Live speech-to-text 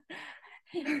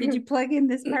Did you plug in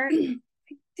this part? Did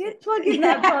plug in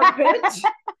that part, bitch.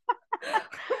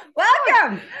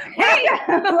 Welcome. Hey.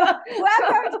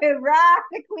 Welcome to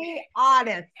Radically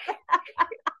Honest.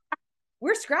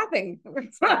 We're scrapping.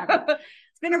 It's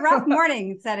been a rough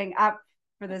morning setting up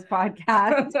for this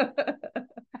podcast.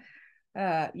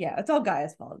 Yeah, it's all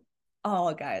Gaia's fault.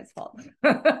 All Gaia's fault.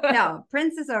 No,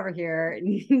 Princess over here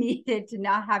needed to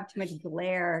not have too much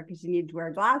glare because she needed to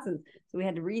wear glasses. So we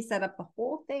had to reset up the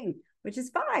whole thing, which is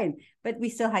fine. But we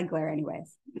still had glare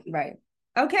anyways. Right.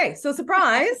 Okay, so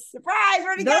surprise. Surprise,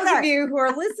 we're together. Those of you who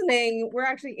are listening, we're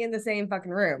actually in the same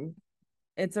fucking room.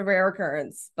 It's a rare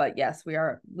occurrence, but yes, we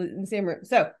are in the same room.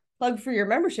 So plug for your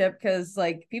membership because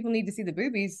like people need to see the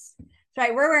boobies. That's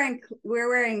right. We're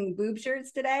wearing boob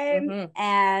shirts today.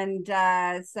 And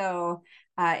so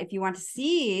if you want to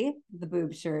see the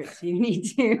boob shirts, you need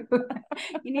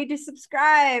to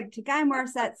subscribe to Guy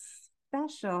Morissette's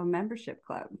special membership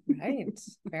club. Right.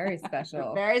 Very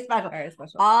special. Very special. Very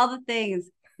special. All the things.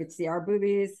 You can see our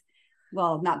boobies.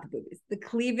 Well, not the boobies, the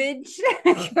cleavage.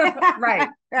 Right.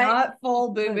 Not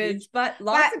full boobage, but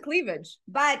lots of cleavage.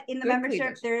 But in the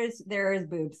membership, cleavage. there is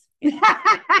boobs.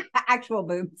 Actual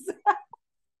boobs.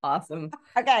 Awesome.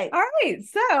 Okay. All right.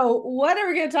 So what are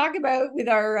we going to talk about with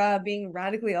our being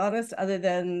radically honest, other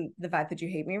than the fact that you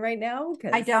hate me right now?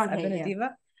 Because I've been a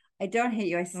diva. I don't hate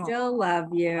you. I still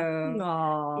love you.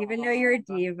 Aww. Even though you're a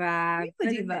diva. I'm a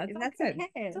diva. That's okay.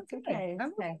 It's okay.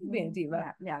 I'm okay being a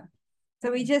diva. Yeah.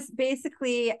 So we just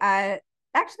basically actually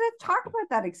let's talk about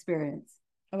that experience.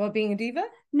 About being a diva?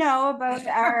 No, about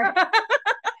our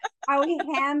how we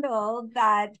handled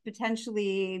that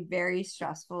potentially very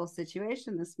stressful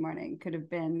situation this morning. Could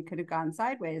have gone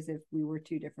sideways if we were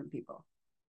two different people.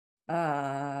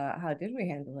 How did we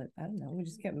handle it? I don't know. We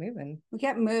just kept moving. We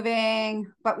kept moving,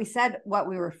 but we said what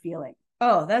we were feeling.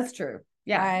 Oh, that's true.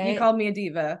 Yeah. Right? You called me a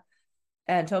diva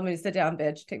and told me to sit down,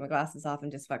 bitch, take my glasses off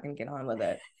and just fucking get on with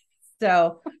it.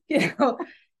 So,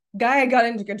 Gaia got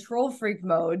into control freak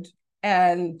mode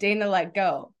and Dana let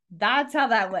go. That's how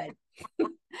that went.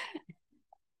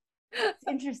 It's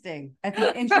interesting. That's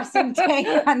an interesting take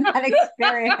on that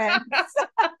experience.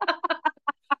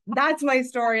 That's my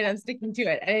story and I'm sticking to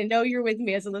it. And I know you're with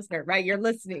me as a listener, right? You're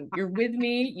listening. You're with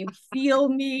me. You feel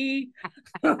me.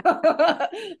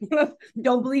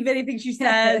 Don't believe anything she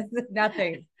says.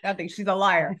 Nothing. She's a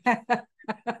liar.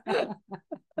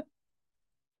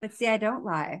 But see, I don't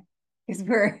lie because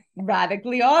we're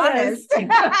radically honest.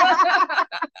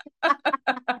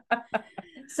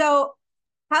 So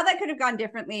how that could have gone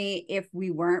differently if we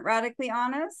weren't radically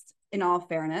honest, in all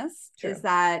fairness, is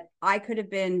that I could have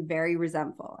been very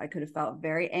resentful. I could have felt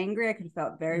very angry. I could have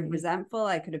felt very resentful.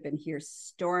 I could have been here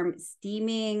steam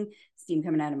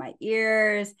coming out of my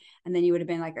ears. And then you would have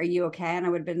been like, are you okay? And I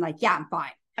would have been like, yeah, I'm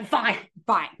fine. I'm fine.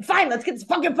 Let's get this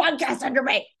fucking podcast under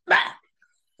me.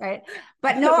 Right.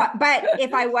 But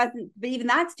if I wasn't, but even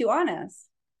that's too honest.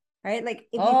 Right. Like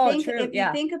if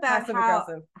you think about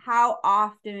how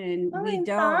often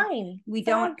we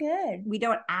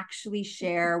don't actually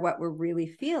share what we're really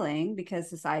feeling because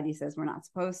society says we're not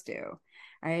supposed to.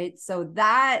 Right. So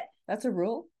that's a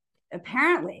rule.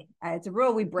 Apparently, it's a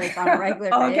rule we break on a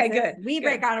regular basis. Okay, good. We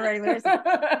break on a regular basis.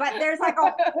 But there's like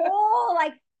a whole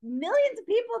millions of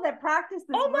people that practice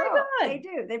this rule. Oh my God. They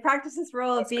do. They practice this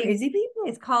rule of being crazy people.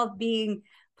 It's called being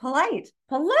polite.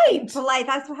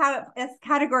 That's how this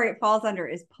category it falls under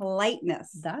is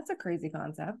politeness. That's a crazy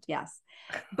concept. Yes.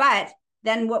 But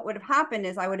then what would have happened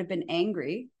is I would have been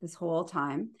angry this whole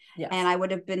time. Yes. And I would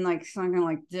have been like something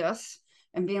like this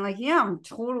and being like, yeah, I'm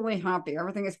totally happy.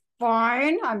 Everything is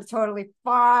fine. I'm totally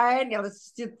fine. Yeah, this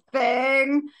is the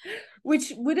thing.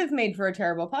 Which would have made for a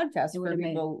terrible podcast for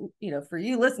people, for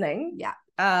you listening. Yeah.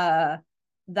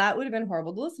 That would have been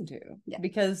horrible to listen to. Yeah.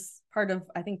 Because part of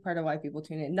why people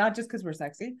tune in, not just because we're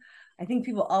sexy, I think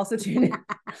people also tune in.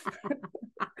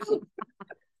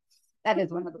 That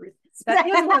is one of the reasons. That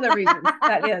is one of the reasons.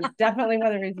 That is definitely one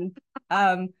of the reasons.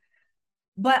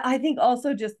 But I think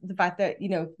also just the fact that,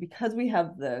 because we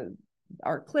have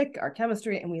our click, our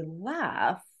chemistry, and we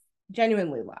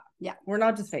genuinely laugh. Yeah. We're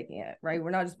not just faking it, right?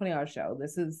 We're not just putting on a show.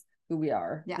 This is who we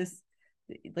are. Yeah. This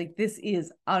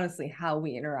is honestly how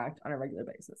we interact on a regular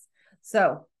basis.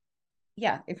 So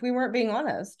yeah, if we weren't being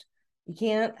honest, you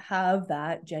can't have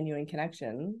that genuine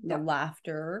connection, the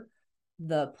laughter,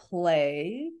 the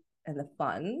play, and the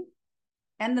fun.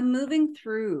 And the moving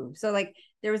through. So like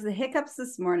there was the hiccups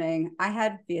this morning. I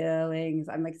had feelings.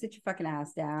 I'm like, sit your fucking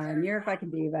ass down. You're a fucking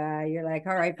diva. You're like,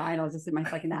 all right, fine. I'll just sit my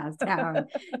fucking ass down.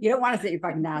 You don't want to sit your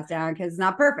fucking ass down because it's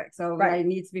not perfect. So it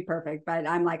needs to be perfect. But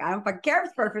I'm like, I don't fucking care if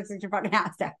it's perfect. Sit your fucking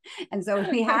ass down. And so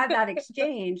we had that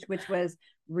exchange, which was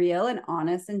real and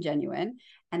honest and genuine.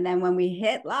 And then when we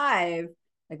hit live,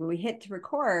 like when we hit to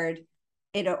record,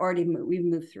 it already moved. We've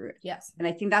moved through it. Yes. And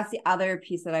I think that's the other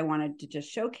piece that I wanted to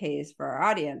just showcase for our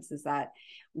audience is that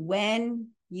when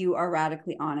you are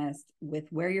radically honest with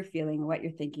where you're feeling and what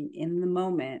you're thinking in the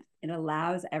moment, it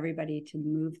allows everybody to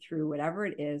move through whatever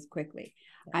it is quickly.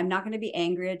 Yeah. I'm not going to be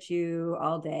angry at you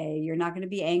all day. You're not going to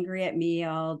be angry at me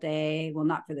all day. Well,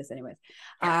 not for this anyways.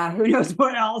 Who knows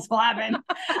what else will happen.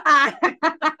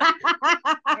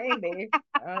 Maybe.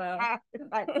 I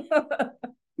don't know.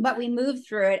 But we moved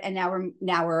through it and now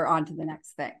we're on to the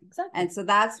next thing. Exactly. And so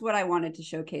that's what I wanted to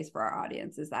showcase for our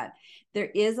audience is that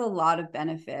there is a lot of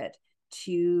benefit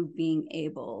to being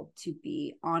able to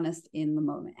be honest in the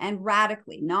moment and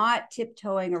radically, not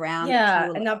tiptoeing around.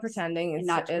 Yeah, and not pretending.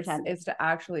 It's to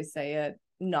actually say it,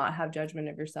 not have judgment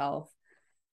of yourself.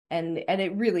 And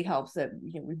it really helps that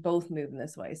we both move in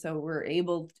this way. So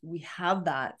we have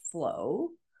that flow.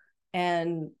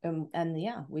 And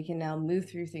yeah, we can now move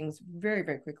through things very,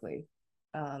 very quickly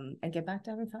and get back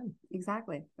to having fun.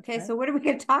 Exactly. Okay, right? So what are we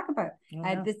going to talk about?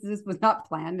 This was not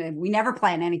planned, and we never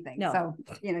plan anything. No. So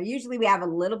usually we have a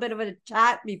little bit of a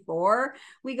chat before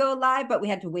we go live, but we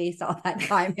had to waste all that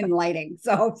time in lighting,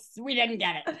 so we didn't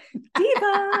get it.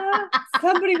 Diva,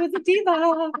 somebody was a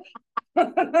diva.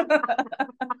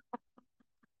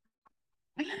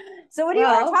 So what do you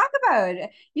want to talk about?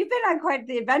 You've been on quite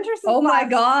the adventure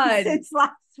since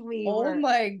last week. Oh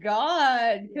my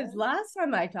God. Because last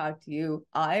time I talked to you,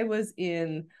 I was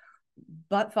in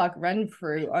buttfuck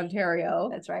Renfrew, Ontario.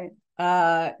 That's right.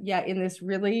 In this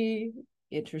really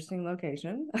interesting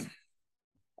location.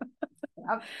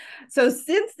 So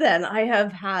since then, I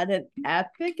have had an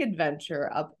epic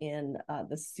adventure up in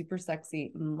the super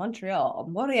sexy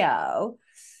Montreal,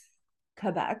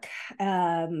 Quebec,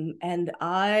 and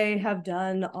I have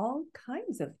done all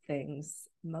kinds of things,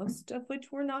 most of which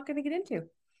we're not going to get into,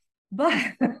 but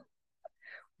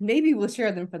maybe we'll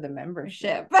share them for the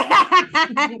membership.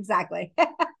 Exactly.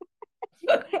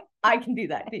 I can do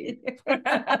that too.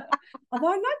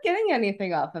 Although I'm not getting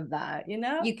anything off of that,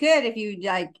 You could if you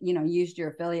used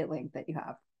your affiliate link that you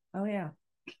have. Oh yeah.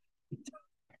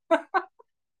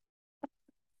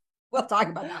 We'll talk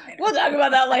about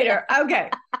that later.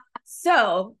 Okay.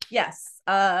 So yes,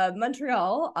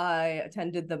 Montreal, I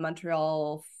attended the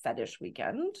Montreal Fetish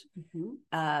Weekend.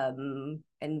 Mm-hmm.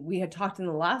 And we had talked in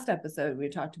the last episode, we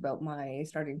talked about my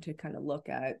starting to kind of look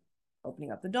at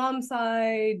opening up the dom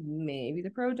side, maybe the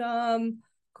pro dom.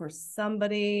 Of course,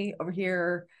 somebody over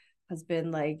here has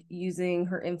been like using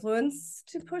her influence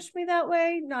to push me that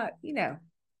way. Not, it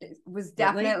was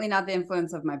definitely not the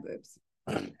influence of my boobs.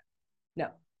 No,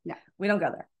 we don't go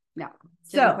there. No,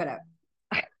 so put out.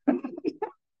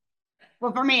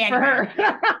 Well, for me, anyway. For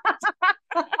her.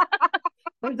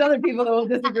 There's other people that will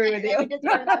disagree with you.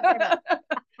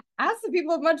 Ask the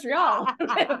people of Montreal.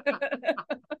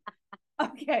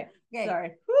 Okay.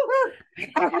 Sorry.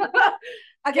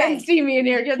 Getting steamy in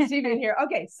here.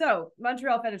 Okay, so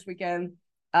Montreal Fetish Weekend.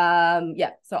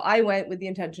 So I went with the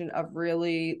intention of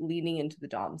really leaning into the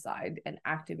dom side and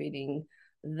activating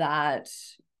that,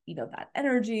 that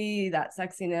energy, that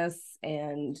sexiness,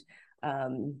 and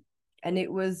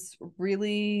it was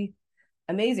really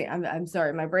amazing. I'm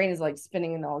sorry, my brain is like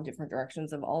spinning in all different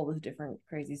directions of all the different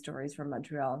crazy stories from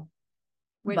Montreal.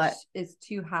 Which is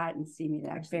too hot and steamy to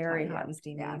actually. Very hot and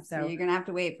steamy. Yeah, so you're gonna have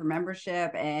to wait for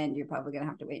membership, and you're probably gonna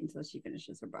have to wait until she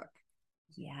finishes her book.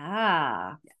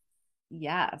 Yeah.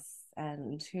 Yes.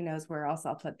 And who knows where else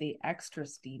I'll put the extra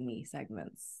steamy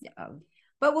segments. Yeah.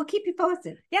 But we'll keep you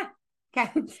posted. Yeah. Okay.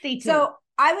 Stay tuned. So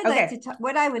I would like to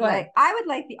I would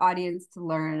like the audience to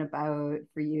learn about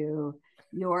for you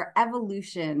your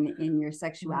evolution in your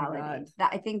sexuality.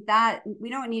 That I think that we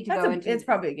don't need to go into. It's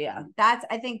probably That's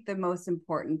I think the most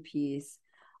important piece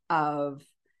of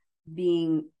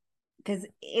being, because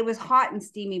it was hot and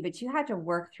steamy, but you had to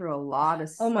work through a lot of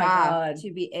stuff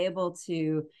to be able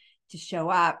to show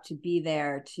up, to be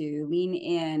there, to lean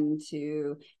in,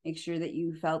 to make sure that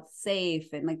you felt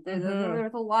safe, and like there's a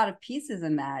lot of pieces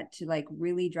in that to like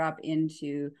really drop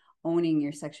into owning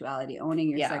your sexuality,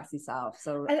 owning your sexy self.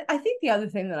 So I think the other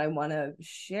thing that I want to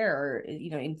share,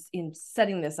 in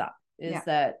setting this up is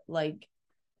that like,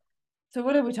 so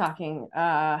what are we talking?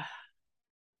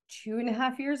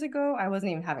 2.5 years ago, I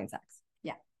wasn't even having sex.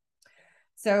 Yeah.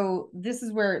 So this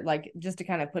is where, like, just to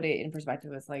kind of put it in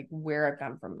perspective, is like where I've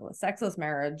gone from a sexless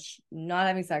marriage, not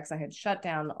having sex. I had shut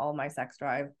down all my sex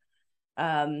drive.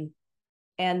 And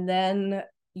then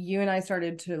you and I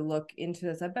started to look into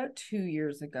this about 2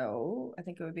 years ago. I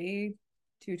think it would be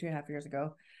 2.5 years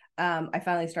ago. I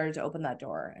finally started to open that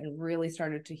door and really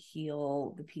started to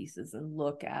heal the pieces and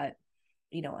look at,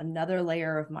 another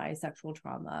layer of my sexual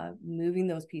trauma, moving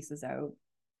those pieces out,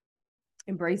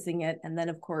 embracing it. And then,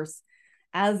 of course,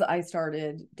 as I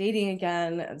started dating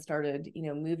again and started,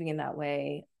 moving in that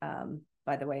way,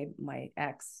 by the way, my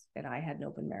ex and I had an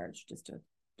open marriage, just a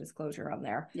disclosure on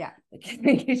there. Yeah. Like,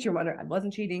 in case you're wondering, I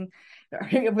wasn't cheating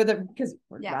with it, because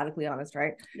we're radically honest,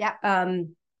 right? Yeah.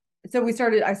 So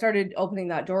I started opening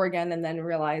that door again, and then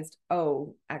realized,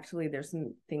 oh, actually there's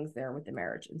some things there with the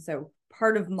marriage. And so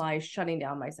part of my shutting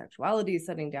down my sexuality,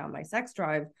 shutting down my sex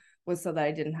drive, was so that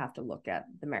I didn't have to look at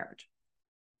the marriage.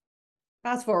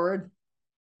 Fast forward,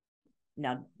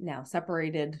 now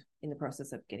separated, in the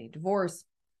process of getting divorced.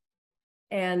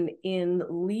 And in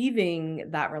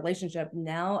leaving that relationship,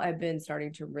 now I've been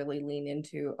starting to really lean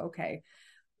into, okay,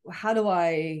 how do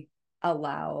I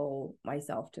allow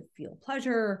myself to feel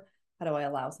pleasure? How do I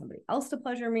allow somebody else to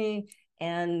pleasure me?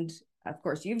 And of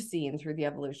course, you've seen through the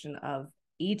evolution of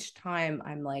each time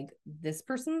I'm like, this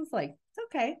person's like, it's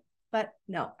okay, but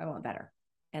no, I want better.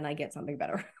 And I get something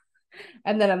better.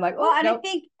 And then I'm like, well, and nope.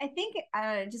 I think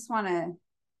I just want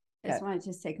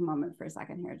to take a moment for a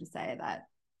second here to say that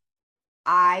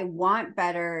I want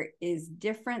better is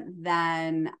different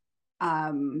than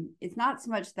it's not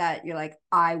so much that you're like,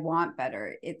 I want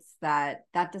better, it's that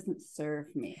doesn't serve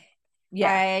me.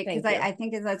 Yeah, right, because I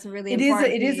think that's a really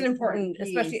important it is an important piece,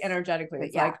 especially energetically.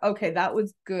 It's like, okay, that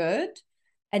was good,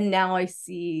 and now I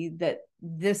see that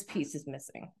this piece is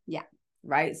missing. Yeah,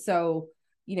 right. So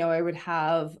I would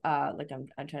have like,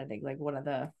 I'm trying to think, like, one of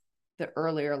the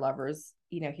earlier lovers,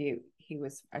 he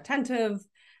was attentive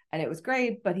and it was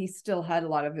great, but he still had a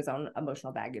lot of his own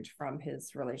emotional baggage from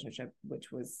his relationship, which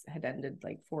had ended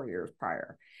like 4 years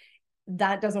prior.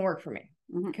 That doesn't work for me,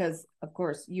 because of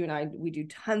course you and I, we do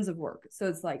tons of work. So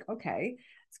it's like, okay,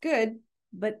 it's good,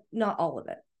 but not all of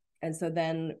it. And so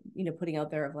then, putting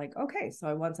out there of like, okay, so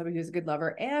I want somebody who's a good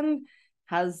lover and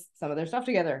has some of their stuff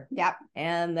together. Yep.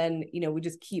 And then, we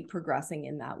just keep progressing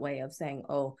in that way of saying,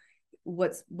 oh,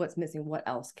 what's missing? What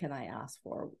else can I ask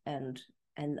for? And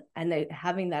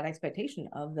having that expectation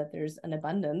of that there's an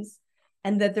abundance,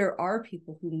 and that there are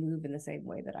people who move in the same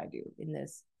way that I do, in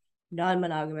this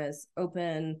non-monogamous,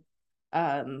 open,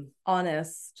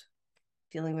 honest,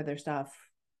 dealing with their stuff,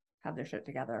 have their shit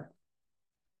together.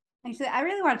 Actually, I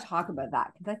really want to talk about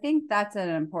that, because I think that's an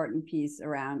important piece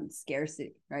around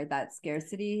scarcity, right? That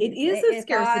scarcity. It is a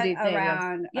scarcity thing.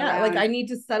 Around, like, I need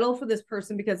to settle for this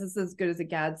person because it's as good as it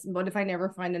gets. What if I never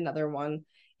find another one?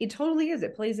 It totally is.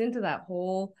 It plays into that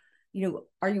whole,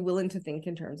 are you willing to think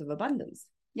in terms of abundance?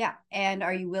 Yeah. And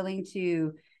are you willing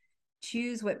to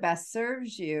choose what best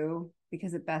serves you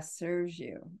because it best serves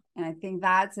you? And I think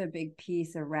that's a big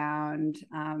piece around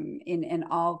in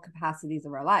all capacities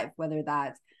of our life, whether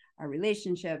that's our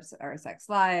relationships, our sex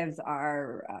lives,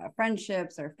 our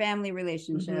friendships, our family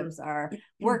relationships, our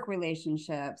work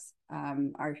relationships,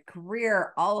 our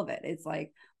career, all of it. It's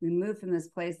like we move from this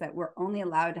place that we're only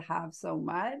allowed to have so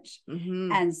much.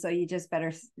 And so you just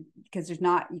better, because you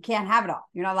can't have it all.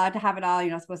 You're not allowed to have it all.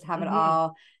 You're not supposed to have it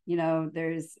all.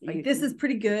 There's like, this is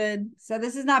pretty good. So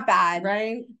this is not bad.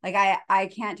 Right. Like I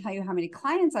can't tell you how many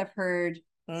clients I've heard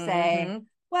say,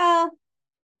 well,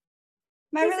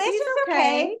 my relationship's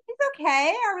okay. He's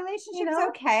okay. Our relationship's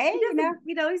okay.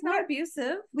 He's not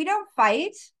abusive. We don't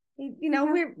fight.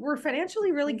 We're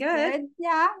financially really good.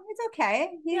 Yeah, it's okay.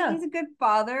 He's a good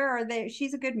father, or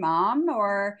she's a good mom,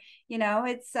 or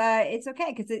it's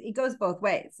okay, because it goes both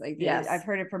ways. Like, yes. I've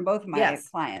heard it from both of my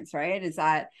clients, right? Is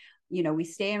that we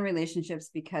stay in relationships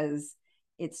because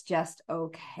it's just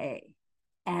okay.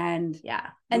 And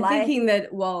thinking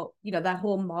that, well, that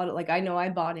whole model, like, I know I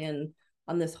bought in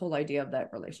on this whole idea of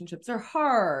that relationships are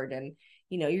hard, and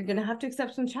you're going to have to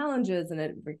accept some challenges, and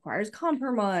it requires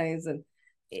compromise, and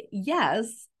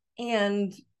yes,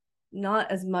 and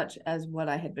not as much as what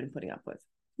I had been putting up with.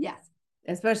 Yes.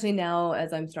 Especially now,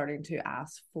 as I'm starting to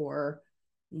ask for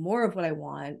more of what I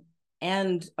want.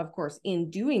 And of course,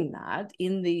 in doing that,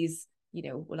 in these,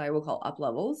 what I will call up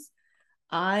levels,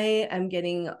 I am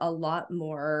getting a lot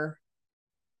more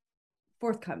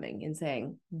forthcoming in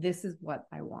saying, this is what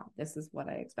I want. This is what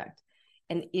I expect.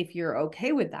 And if you're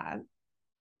okay with that,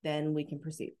 then we can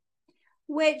proceed.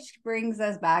 Which brings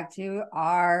us back to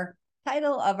our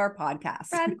title of our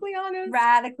podcast. Radically honest.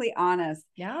 Radically honest.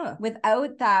 Yeah.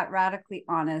 Without that radically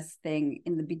honest thing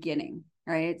in the beginning,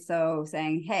 right? So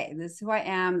saying, hey, this is who I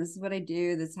am. This is what I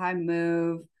do. This is how I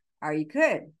move. Are you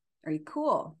good? Are you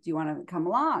cool? Do you want to come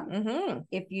along? Mm-hmm.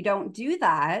 If you don't do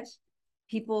that,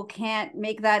 people can't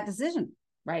make that decision.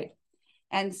 Right.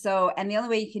 And so, and the only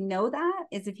way you can know that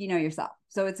is if you know yourself.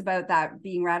 So it's about that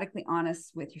being radically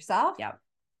honest with yourself. Yep.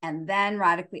 And then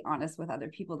radically honest with other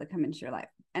people that come into your life.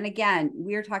 And again,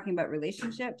 we're talking about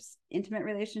relationships, intimate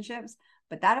relationships,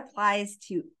 but that applies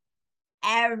to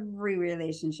every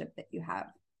relationship that you have.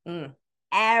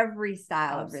 Every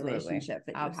style Absolutely. of relationship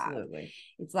that you Absolutely. have.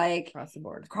 It's like across the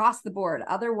board. Across the board.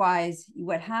 Otherwise,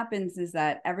 what happens is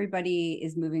that everybody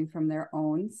is moving from their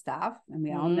own stuff. And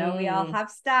we all know we all have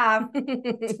stuff.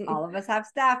 All of us have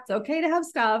stuff. It's okay to have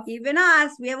stuff. Even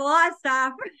us, we have a lot of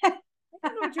stuff. I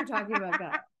don't know what you're talking about,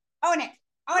 God. Own it.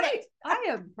 Own it. I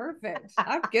am perfect.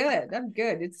 I'm good. I'm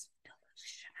good. It's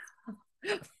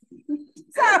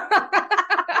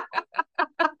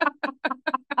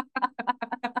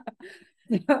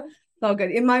it's all good.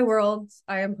 In my world,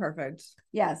 I am perfect.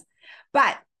 Yes.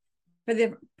 But for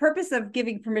the purpose of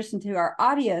giving permission to our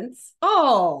audience.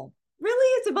 Oh,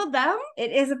 really? It's about them?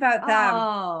 It is about them.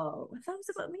 Oh, I thought it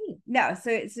was about me. No.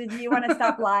 So do you want to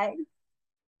stop lying?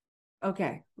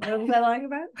 Okay. What was I lying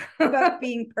about? About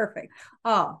being perfect.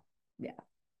 Oh, yeah.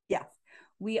 Yes.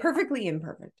 We perfectly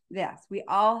imperfect. Yes. We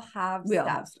all have stuff. All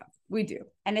have stuff. We do.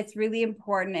 And it's really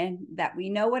important that we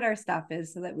know what our stuff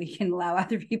is so that we can allow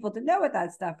other people to know what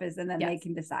that stuff is. And then they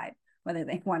can decide whether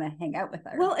they want to hang out with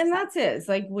us. Well, and stuff. That's it. It's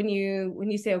like when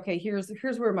you say, okay, here's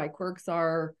where my quirks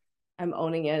are. I'm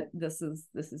owning it. This is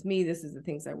me. This is the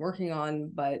things I'm working on.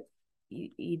 But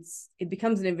it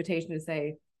becomes an invitation to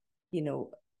say,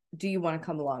 do you want to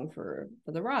come along for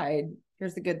the ride?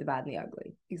 Here's the good, the bad, and the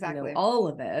ugly. Exactly. All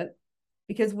of it.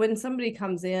 Because when somebody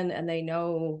comes in and they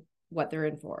know what they're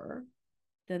in for,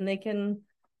 then they can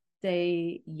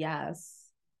say yes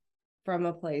from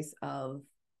a place of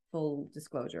full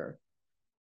disclosure,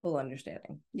 full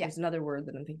understanding. Yeah. There's another word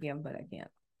that I'm thinking of, but I can't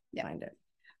find it.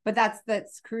 But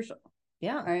that's crucial.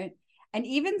 Yeah. Right. And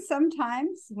even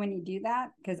sometimes when you do that,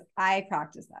 because I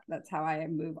practice that, that's how I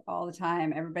move all the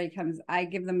time. Everybody comes, I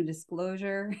give them a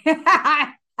disclosure.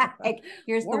 Like,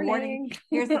 here's warning. The warning.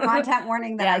 Here's the content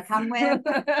warning that I come with.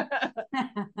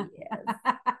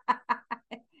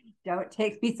 Don't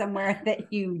take me somewhere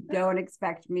that you don't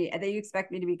expect me, that you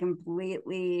expect me to be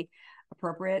completely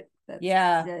appropriate. That's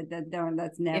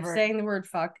never. If saying the word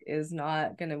fuck is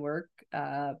not going to work,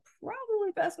 probably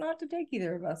best not to take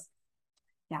either of us.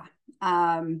 Yeah.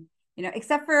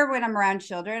 Except for when I'm around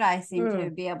children, I seem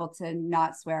to be able to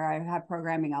not swear. I have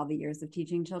programming all the years of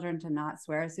teaching children to not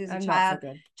swear. As soon as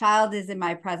a child is in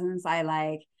my presence,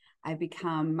 I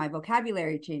become, my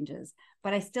vocabulary changes,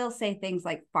 but I still say things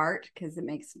like fart because it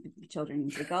makes children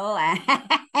giggle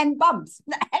and bumps.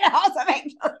 And it also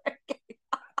makes children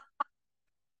giggle.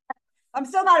 I'm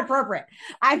still not appropriate.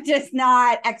 I'm just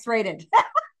not X-rated.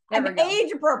 I'm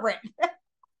age appropriate.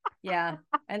 Yeah,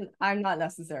 and I'm not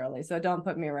necessarily, so don't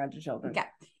put me around your children. Okay.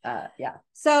 Yeah.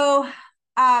 So,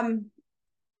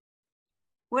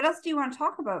 what else do you want to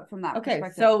talk about from that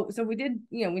perspective? So we did,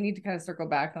 we need to kind of circle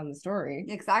back on the story.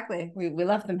 Exactly. We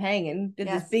left them hanging, did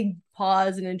this big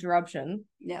pause and interruption.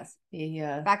 Yes.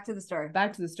 Back to the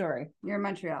story. You're in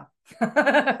Montreal.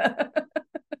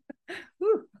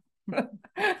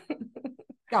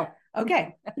 Go.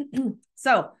 Okay.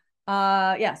 So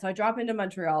I drop into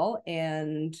Montreal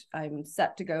and I'm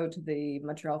set to go to the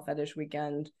Montreal Fetish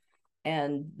Weekend.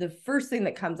 And the first thing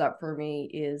that comes up for me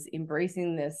is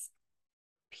embracing this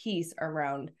piece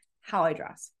around how I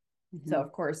dress. Mm-hmm. So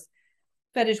of course,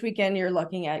 Fetish Weekend, you're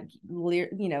looking at,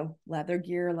 leather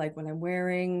gear, like when I'm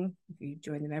wearing. If you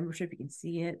join the membership, you can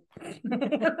see it.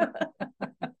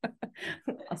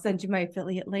 I'll send you my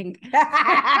affiliate link.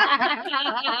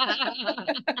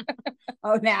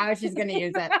 Oh, now she's going to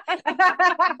use it.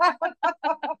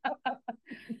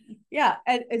 Yeah.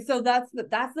 And so that's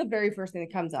the very first thing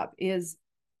that comes up is,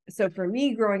 so for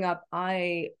me growing up,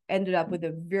 I ended up with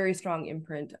a very strong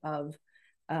imprint of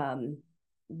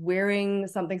wearing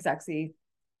something sexy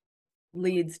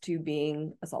leads to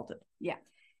being assaulted. Yeah.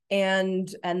 And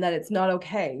that it's not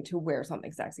okay to wear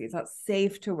something sexy. It's not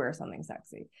safe to wear something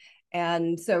sexy.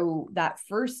 And so that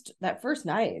first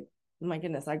night, oh my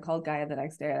goodness, I called Gaia the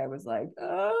next day. I was like,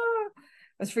 I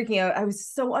was freaking out. I was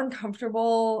so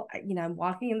uncomfortable. I'm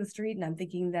walking in the street and I'm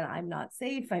thinking that I'm not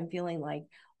safe. I'm feeling like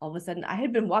all of a sudden I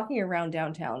had been walking around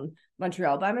downtown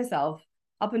Montreal by myself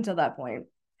up until that point,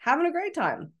 having a great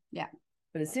time. Yeah.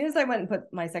 But as soon as I went and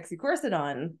put my sexy corset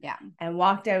on Yeah. and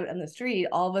walked out on the street,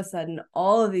 all of a sudden,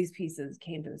 all of these pieces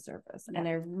came to the surface. Yeah. And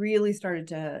I really started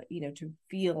to, to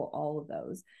feel all of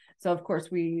those. So of course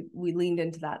we leaned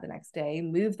into that the next day,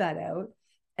 moved that out.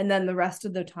 And then the rest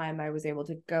of the time I was able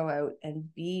to go out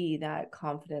and be that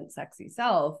confident, sexy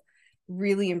self,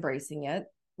 really embracing it,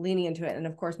 leaning into it. And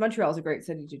of course, Montreal is a great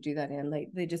city to do that in. Like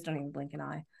they just don't even blink an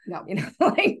eye. No.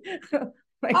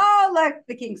 Like, oh, look,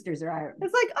 the Kingsters are out.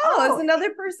 It's like, it's another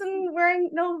person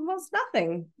wearing almost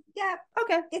nothing. Yeah.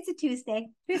 Okay. It's a Tuesday.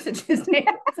 It's a Tuesday.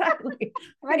 Exactly.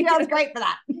 Montreal's great for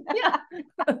that. Yeah.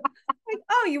 Like,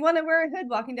 you want to wear a hood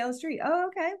walking down the street? Oh,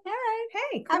 okay. All right.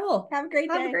 Hey, cool. Have a great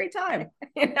day. Have a great time.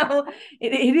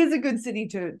 It is a good city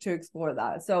to explore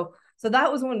that. So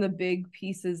that was one of the big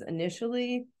pieces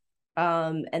initially.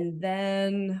 And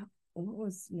then what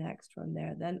was next from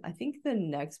there? Then I think the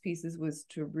next pieces was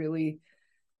to really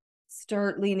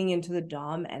start leaning into the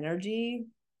Dom energy.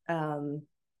 So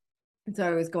I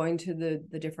was going to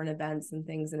the different events and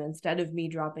things, and instead of me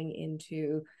dropping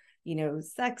into,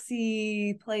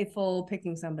 sexy, playful,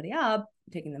 picking somebody up,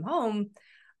 taking them home,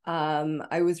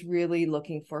 I was really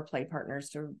looking for play partners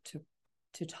to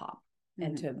top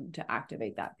and to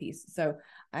activate that piece. So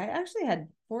I actually had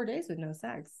 4 days with no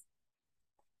sex.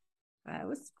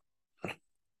 It's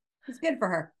good for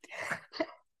her.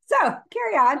 So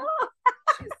carry on.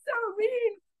 She's so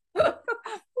mean. 4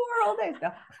 whole days.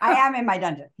 No. I am in my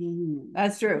dungeon.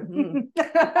 That's true.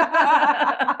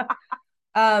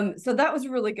 So that was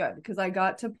really good because I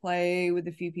got to play with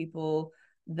a few people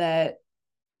that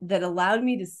allowed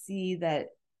me to see that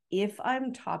if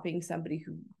I'm topping somebody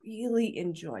who really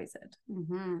enjoys it,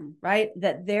 right,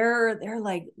 that they're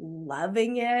like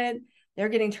loving it, they're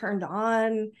getting turned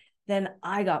on, then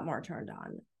I got more turned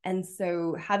on. And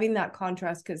so having that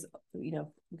contrast, because we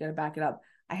got to back it up.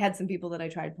 I had some people that I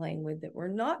tried playing with that were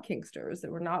not Kingsters,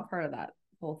 that were not part of that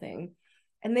whole thing.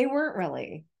 And they weren't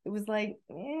really. It was like,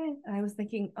 And I was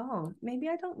thinking, maybe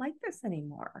I don't like this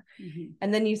anymore.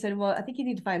 And then you said, well, I think you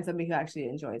need to find somebody who actually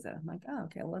enjoys it. I'm like, oh,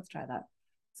 okay, well, let's try that.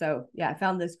 So yeah, I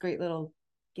found this great little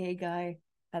gay guy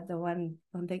at the one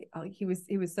thing. Oh, he was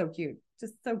so cute.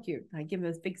 Just so cute. I give him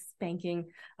this big spanking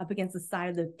up against the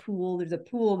side of the pool. There's a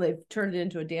pool. They've turned it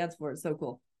into a dance floor. It's so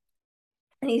cool.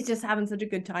 And he's just having such a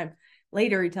good time.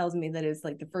 Later, he tells me that it's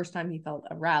like the first time he felt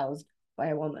aroused by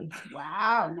a woman.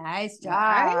 Wow. Nice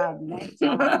job. Nice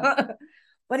job.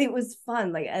 But it was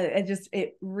fun. Like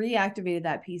it reactivated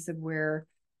that piece of where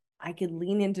I could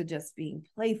lean into just being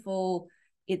playful.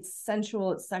 It's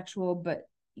sensual, it's sexual, but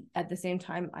at the same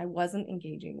time, I wasn't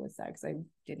engaging with sex. I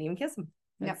didn't even kiss him.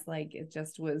 It's like, it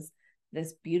just was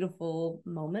this beautiful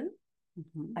moment.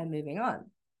 I'm moving on.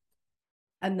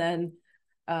 And then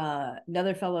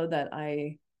another fellow that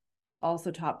I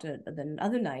also topped it the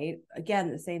other night,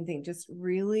 again, the same thing, just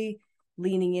really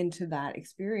leaning into that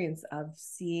experience of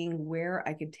seeing where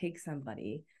I could take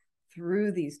somebody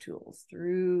through these tools,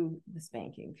 through the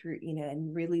spanking, through,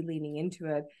 and really leaning into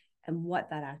it and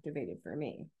what that activated for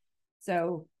me.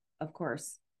 So, of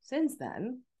course, since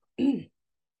then, we've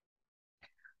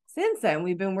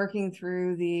been working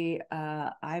through the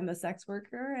I'm a sex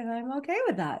worker and I'm okay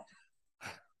with that.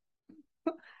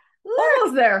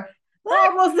 Almost there.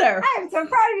 Almost there. I'm so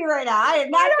proud of you right now. I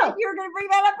did not think you were going to bring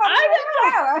that up on the show.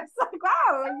 I was like,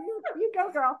 wow, you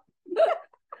go, girl.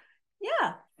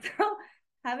 Yeah. So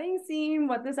having seen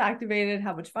what this activated,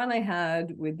 how much fun I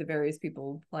had with the various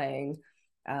people playing,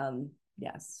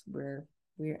 yes,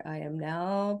 I am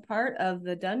now part of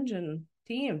the dungeon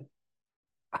team.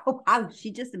 Oh wow,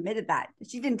 she just admitted that.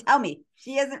 She didn't tell me.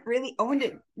 She hasn't really owned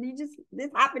it. This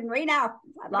happened right now.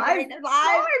 Live.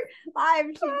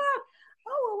 Oh,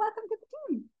 well, welcome to the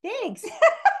team. Thanks.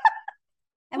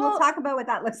 And we'll talk about what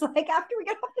that looks like after we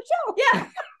get off the show. Yeah.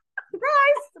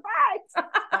 Surprise.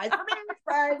 Surprise for me.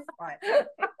 Surprise.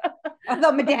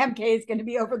 Although Madame K is going to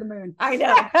be over the moon. I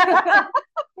know.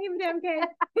 Hey, Madame K.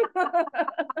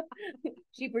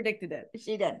 She predicted it.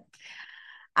 She did.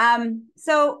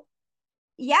 So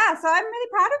I'm really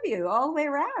proud of you all the way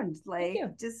around.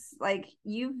 Like, just like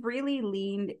you've really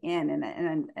leaned in,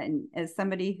 and as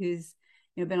somebody who's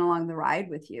been along the ride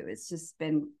with you, it's just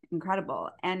been incredible.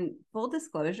 And full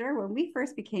disclosure, when we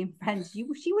first became friends, she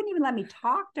wouldn't even let me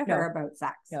talk to her about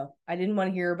sex. No, I didn't want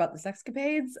to hear about the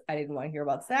sexcapades. I didn't want to hear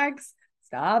about sex.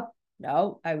 Stop.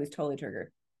 No, I was totally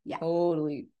triggered. Yeah.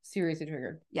 Totally seriously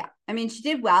triggered. Yeah. I mean, she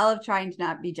did well of trying to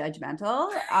not be judgmental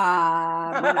when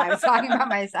I was talking about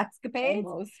my sexcapades.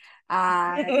 Almost.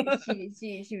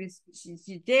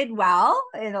 She did well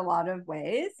in a lot of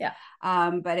ways. Yeah.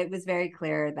 But it was very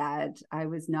clear that I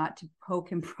was not to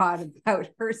poke and prod about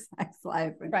her sex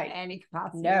life in any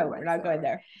capacity. No, we're not going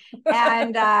there.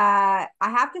 And I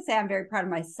have to say, I'm very proud of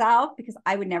myself because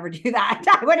I would never do that.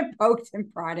 I would have poked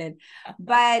and prodded.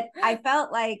 But I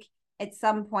felt like at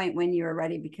some point when you were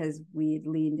ready, because we'd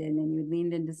leaned in and you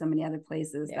leaned into so many other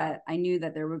places, that I knew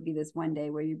that there would be this one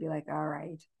day where you'd be like, all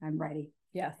right, I'm ready.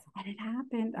 Yes. And it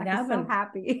happened. I was so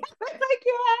happy. I was like,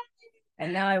 yeah.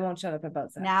 And now I won't shut up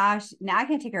about sex. Now I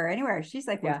can't take her anywhere. She's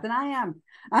like worse than I am.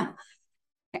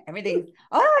 Everything's,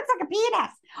 oh, it looks like a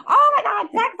penis. Oh my God,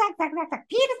 sex.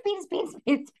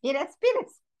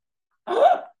 Penis.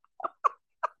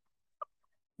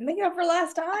 Making up for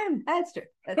last time. That's true.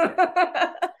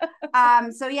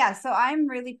 So I'm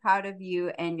really proud of you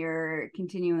and your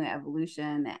continuing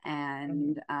evolution,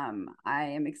 and I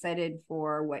am excited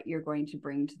for what you're going to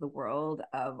bring to the world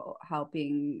of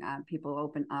helping people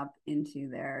open up into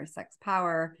their sex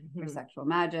power, their sexual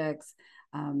magics,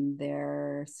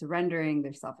 their surrendering,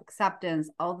 their self-acceptance,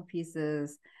 all the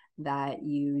pieces that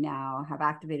you now have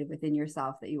activated within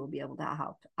yourself that you will be able to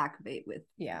help activate with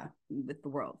the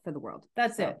world, for the world.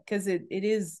 That's it, because it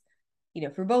is,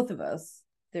 for both of us,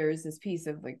 there's this piece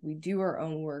of like, we do our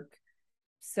own work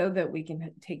so that we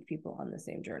can take people on the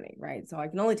same journey, right? So I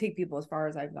can only take people as far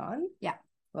as I've gone. Yeah.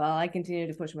 Well, I continue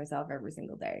to push myself every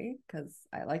single day because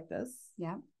I like this.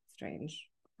 Yeah. Strange.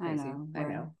 Crazy. I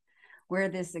know. We're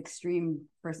this extreme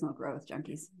personal growth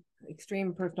junkies.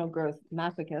 Extreme personal growth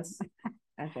masochists.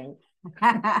 I think.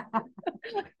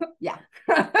 Yeah.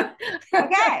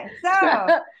 Okay.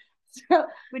 So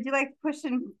would you like to push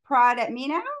and prod at me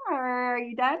now, or are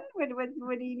you done? What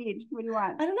do you need? What do you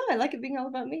want? I don't know. I like it being all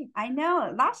about me. I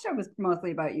know. Last show was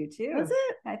mostly about you too. Was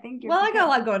it? I think. Well, I got a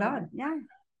lot going on. Yeah.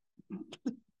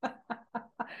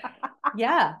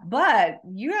 Yeah, but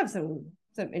you have some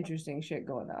interesting shit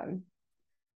going on.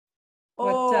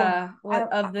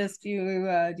 What of this do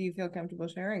you feel comfortable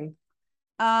sharing?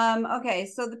 Okay,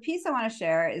 so the piece I want to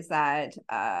share is that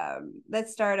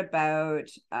let's start about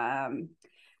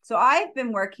so I've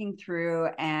been working through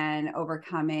and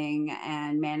overcoming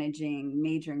and managing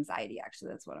major anxiety. Actually,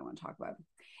 that's what I want to talk about.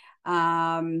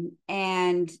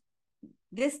 And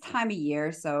this time of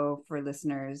year, so for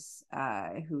listeners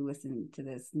who listen to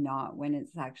this not when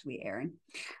it's actually airing,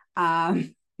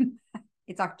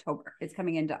 it's October. It's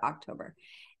coming into October.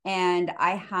 And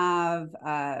I have,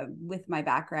 with my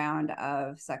background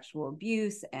of sexual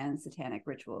abuse and satanic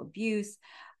ritual abuse,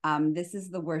 this is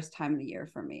the worst time of the year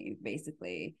for me,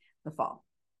 basically the fall.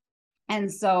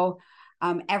 And so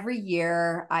every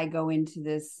year I go into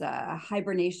this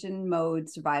hibernation mode,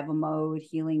 survival mode,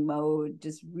 healing mode,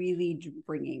 just really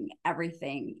bringing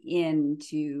everything in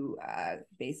to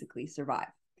basically survive.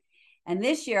 And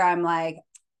this year I'm like,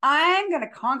 I'm going to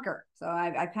conquer. So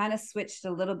I kind of switched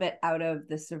a little bit out of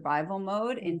the survival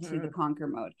mode into the conquer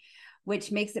mode,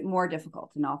 which makes it more difficult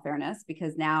in all fairness,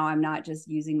 because now I'm not just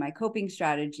using my coping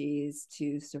strategies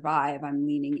to survive. I'm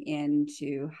leaning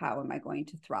into how am I going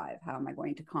to thrive? How am I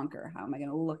going to conquer? How am I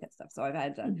going to look at stuff? So I've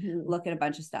had to look at a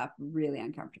bunch of stuff, really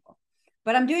uncomfortable,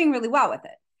 but I'm doing really well with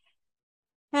it.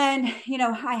 And,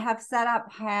 I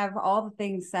have all the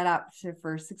things set up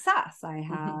for success. I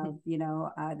have,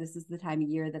 this is the time of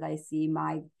year that I see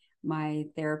my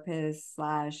therapist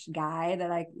 /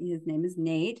 guy his name is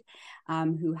Nate,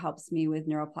 who helps me with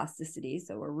neuroplasticity.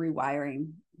 So we're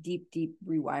rewiring, deep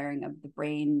rewiring of the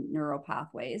brain neural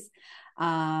pathways. So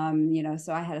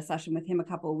I had a session with him a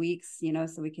couple of weeks,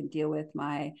 so we can deal with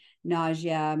my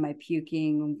nausea, my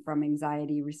puking from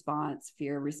anxiety response,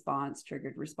 fear response,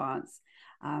 triggered response.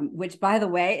 Which, by the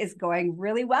way, is going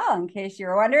really well. In case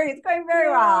you're wondering, it's going very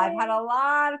well. I've had a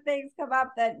lot of things come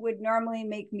up that would normally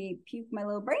make me puke my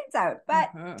little brains out, but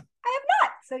I have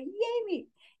not. So yay me.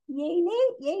 Yay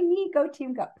Nate, yay me, go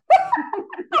team go.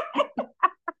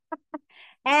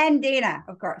 And Dana,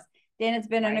 of course. Dana's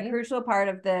been a crucial part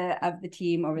of the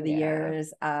team over the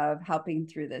years of helping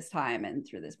through this time and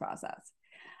through this process.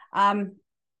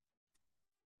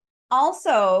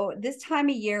 Also, this time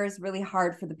of year is really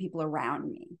hard for the people around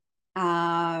me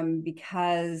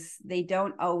because they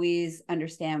don't always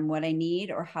understand what I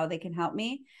need or how they can help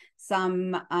me.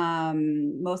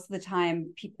 Most of the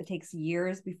time, it takes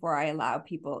years before I allow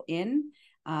people in.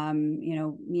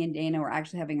 Me and Dana were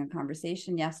actually having a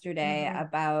conversation yesterday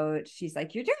about, she's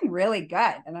like, you're doing really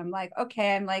good. And I'm like,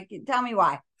 okay. I'm like, tell me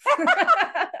why.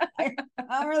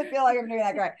 don't really feel like I'm doing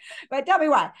that great, but tell me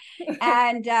why.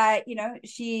 And,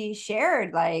 she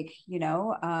shared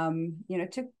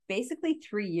it took basically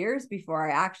 3 years before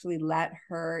I actually let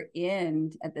her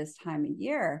in at this time of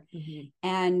year. Mm-hmm.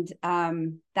 And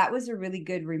that was a really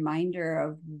good reminder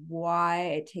of why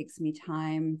it takes me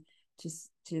time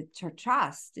to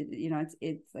trust.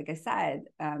 It's like I said,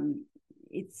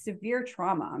 it's severe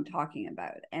trauma I'm talking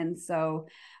about. And so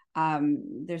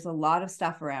there's a lot of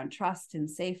stuff around trust and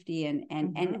safety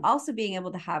and also being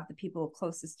able to have the people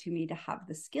closest to me to have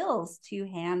the skills to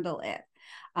handle it.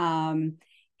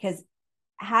 Because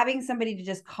having somebody to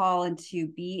just call and to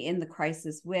be in the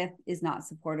crisis with is not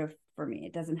supportive for me.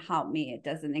 It doesn't help me. It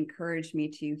doesn't encourage me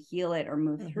to heal it or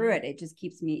move through it. It just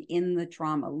keeps me in the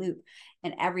trauma loop.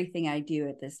 And everything I do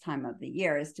at this time of the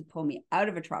year is to pull me out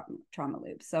of a trauma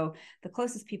loop. So the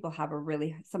closest people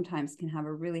sometimes can have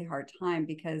a really hard time,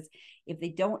 because if they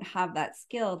don't have that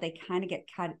skill, they kind of get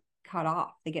cut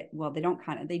off.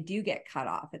 They do get cut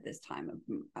off at this time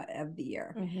of the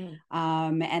year.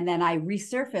 And then I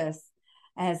resurface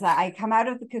as I come out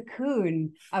of the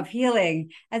cocoon of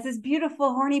healing as this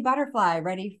beautiful horny butterfly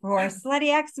ready for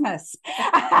Slutty Xmas.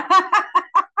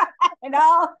 And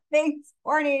all things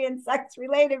horny and sex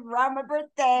related around my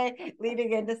birthday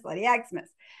leading into Slutty Xmas.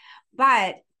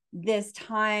 But this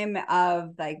time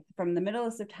of from the middle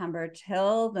of September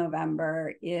till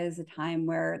November is a time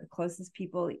where the closest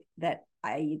people that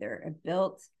I either have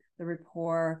built the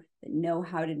rapport, that know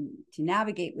how to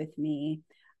navigate with me,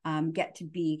 get to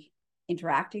be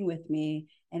interacting with me,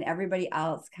 and everybody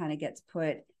else kind of gets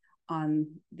put on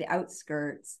the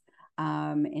outskirts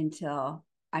until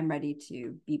I'm ready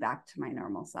to be back to my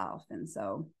normal self. And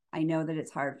so I know that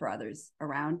it's hard for others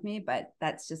around me, but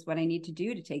that's just what I need to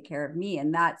do to take care of me.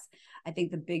 And that's, I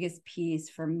think, the biggest piece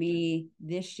for me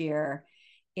this year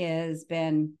is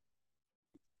been,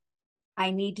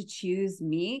 I need to choose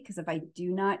me, because if I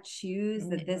do not choose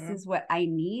that this is what I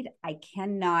need, I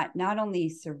cannot not only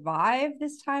survive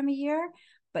this time of year,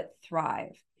 but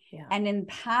thrive. Yeah. And in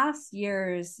past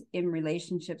years, in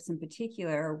relationships in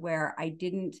particular, where I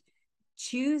didn't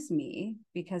choose me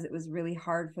because it was really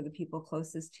hard for the people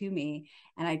closest to me,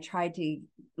 and I tried to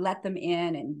let them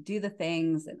in and do the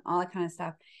things and all that kind of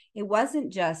stuff, it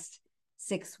wasn't just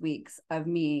 6 weeks of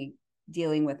me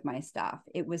dealing with my stuff.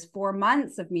 It was 4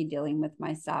 months of me dealing with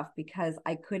my stuff, because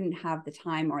I couldn't have the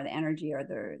time or the energy or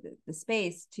the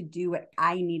space to do what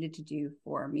I needed to do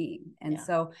for me. And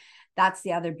so that's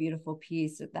the other beautiful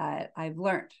piece that I've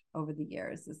learned over the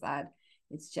years, is that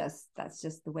that's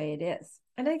just the way it is.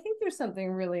 And I think there's something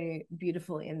really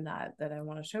beautiful in that I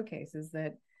want to showcase, is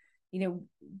that,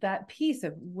 that piece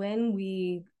of when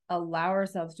we allow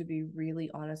ourselves to be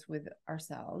really honest with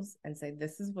ourselves and say,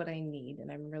 this is what I need, and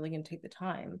I'm really going to take the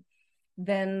time,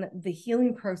 then the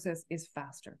healing process is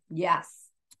faster. Yes.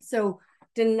 So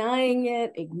denying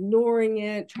it, ignoring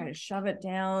it, trying to shove it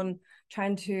down,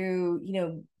 trying to,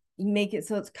 make it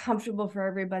so it's comfortable for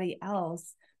everybody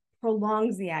else,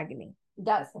 prolongs the agony. It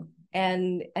does.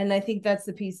 And I think that's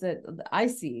the piece that I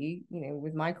see,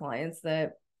 with my clients,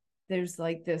 that there's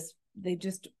like this, they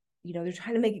just, they're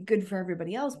trying to make it good for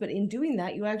everybody else. But in doing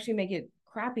that, you actually make it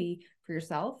crappy for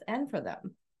yourself and for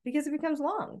them, because it becomes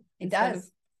long. It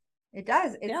does.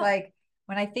 It's like,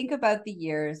 when I think about the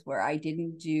years where I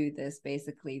didn't do this,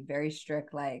 basically very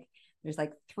strict, there's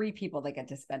 3 people that get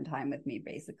to spend time with me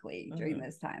basically during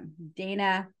this time: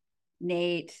 Dana,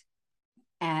 Nate,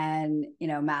 and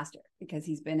Master, because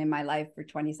he's been in my life for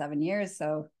 27 years.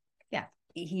 So yeah,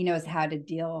 he knows how to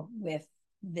deal with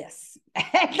this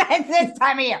this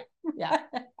time of year. Yeah.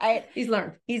 He's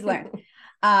learned.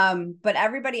 But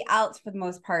everybody else, for the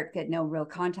most part, get no real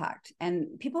contact,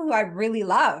 and people who I really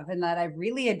love and that I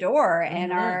really adore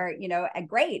and are,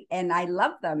 great. And I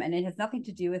love them. And it has nothing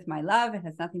to do with my love. It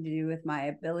has nothing to do with my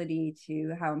ability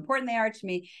to how important they are to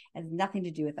me. It has nothing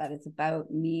to do with that. It's about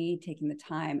me taking the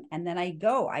time. And then I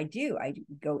go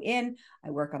in, I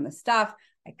work on the stuff.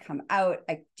 I come out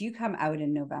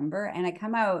in November, and I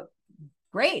come out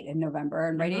great in November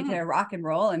and ready to rock and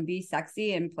roll and be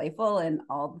sexy and playful and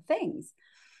all the things.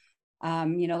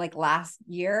 Last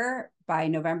year, by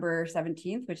November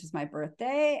 17th, which is my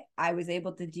birthday, I was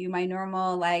able to do my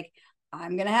normal,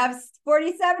 I'm going to have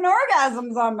 47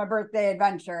 orgasms on my birthday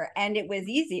adventure. And it was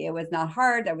easy. It was not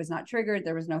hard. I was not triggered.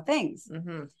 There was no things.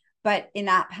 But in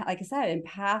that, like I said, in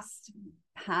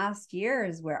past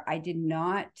years where I did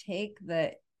not take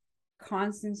the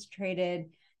concentrated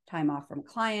time off from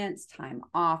clients, time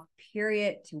off,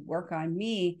 period, to work on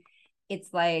me,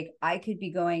 it's like I could be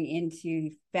going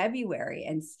into February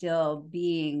and still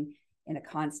being in a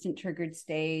constant triggered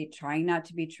state, trying not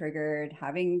to be triggered,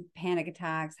 having panic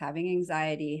attacks, having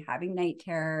anxiety, having night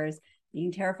terrors,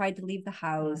 being terrified to leave the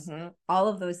house, all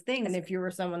of those things. And if you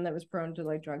were someone that was prone to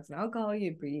like drugs and alcohol,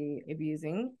 you'd be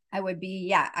abusing. I would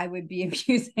be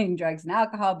abusing drugs and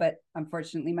alcohol, but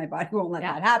unfortunately my body won't let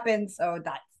that happen. So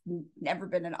that's never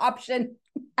been an option.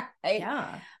 Right?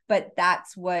 Yeah. But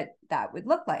that's what that would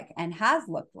look like and has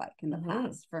looked like in the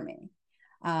past for me.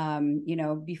 You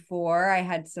know, before I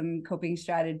had some coping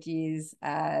strategies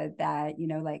that, you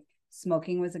know, like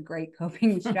smoking was a great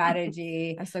coping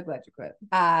strategy. I'm so glad you quit.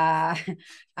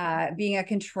 Being a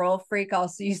control freak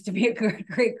also used to be a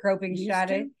great coping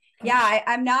strategy. Yeah,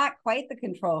 I'm not quite the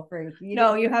control freak.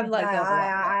 You have let go.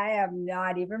 I am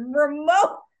not even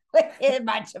remotely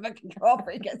much of a control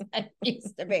freak as I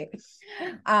used to be.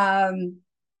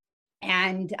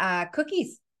 And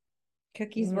cookies.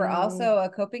 Cookies were also a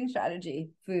coping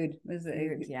strategy. Food was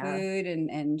food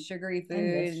and sugary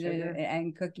food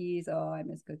and cookies. Oh, I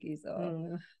miss cookies.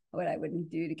 Oh, what I wouldn't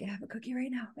do to have a cookie right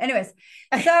now. Anyways,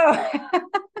 so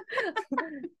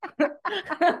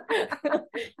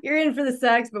you're in for the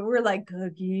sex, but we're like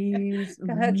cookies.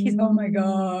 Cookies. Oh my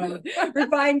God.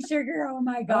 Refined sugar. Oh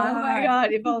my God. Oh my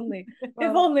God. If only. If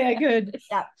only I could.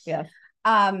 Yeah.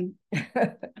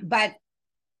 But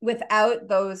without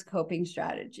those coping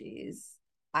strategies,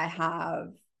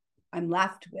 I'm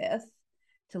left with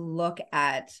to look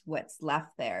at what's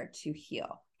left there to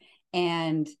heal.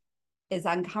 And as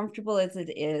uncomfortable as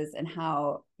it is and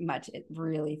how much it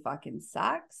really fucking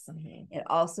sucks, it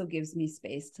also gives me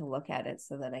space to look at it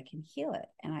so that I can heal it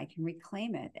and I can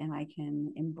reclaim it and I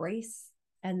can embrace.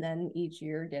 And then each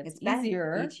year gets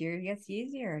easier. Each year gets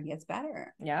easier and gets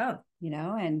better. Yeah. You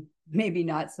know, and maybe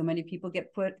not so many people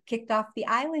get kicked off the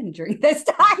island during this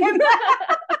time.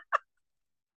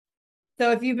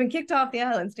 So if you've been kicked off the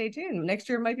island, stay tuned. Next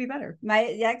year might be better.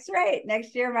 That's right.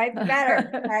 Next year might be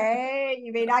better. Right?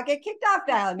 You may not get kicked off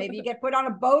the island. Maybe you get put on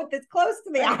a boat that's close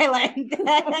to the island.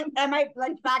 I might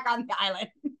lunch back on the island.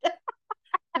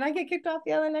 Can I get kicked off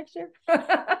the island next year?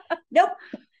 Nope.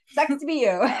 Sucks to be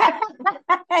you.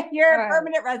 You're a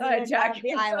permanent resident of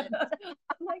the island.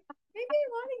 I'm like, maybe I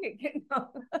want to get kicked off.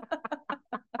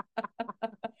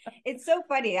 It's so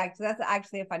funny. Actually, that's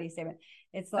actually a funny statement.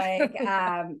 It's like,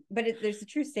 but there's a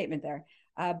true statement there.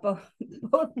 Both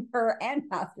her and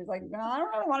Master's like, no, I don't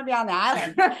really want to be on the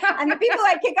island. And the people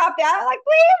that kick off the island are like,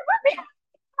 please let me.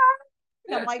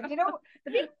 I'm like, you know,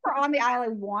 the people who are on the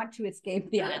island want to escape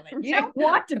the island. You don't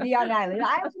want to be on the island. The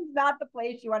island is not the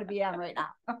place you want to be on right now.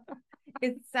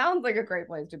 It sounds like a great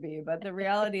place to be, but the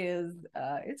reality is,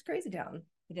 it's crazy town.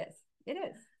 It is. It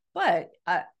is. But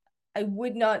I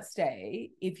would not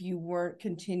stay if you weren't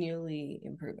continually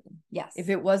improving. Yes. If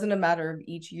it wasn't a matter of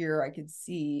each year, I could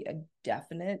see a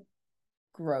definite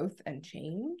growth and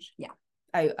change. Yeah.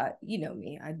 I you know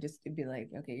me, I'd just be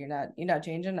like, okay, you're not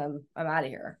changing. I'm out of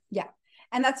here. Yeah.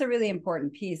 And that's a really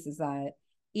important piece is that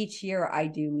each year I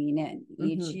do lean in.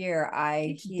 Each year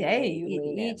each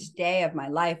day of my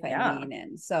life I lean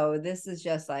in. So this is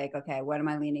just like, okay, what am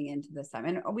I leaning into this time?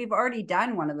 And we've already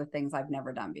done one of the things I've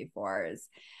never done before is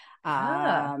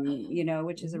you know,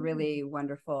 which is a really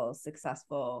wonderful,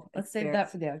 successful Let's save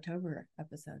that for the October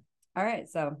episode. All right.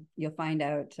 So you'll find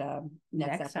out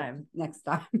next time. The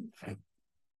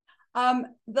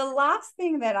last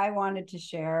thing that I wanted to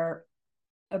share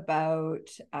about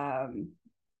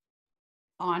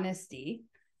honesty.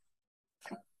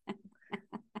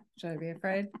 Should I be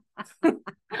afraid?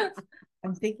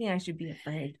 I'm thinking I should be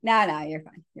afraid. No, you're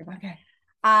fine. You're fine. Okay.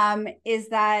 Is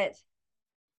that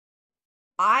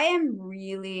I am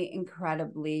really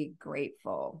incredibly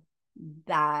grateful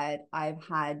that I've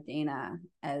had Dana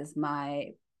as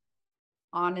my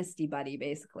honesty buddy,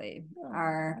 basically.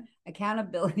 Our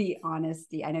accountability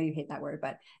honesty. I know you hate that word,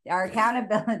 but our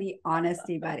accountability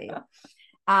honesty buddy.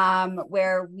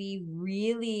 Where we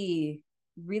really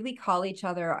call each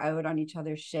other out on each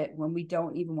other's shit when we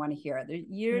don't even want to hear it.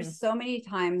 There's so many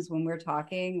times when we're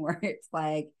talking where it's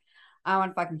like, I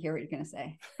want to fucking hear what you're going to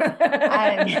say.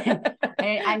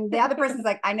 and the other person's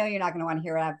like, I know you're not going to want to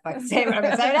hear what I have to fucking say, but I'm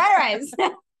going to say it anyways.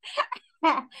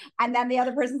 And then the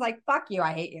other person's like, fuck you,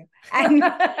 I hate you. And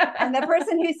the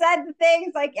person who said the thing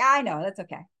is like, yeah, I know, that's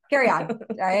okay. Carry on. All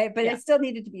right. But it still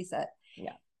needed to be said.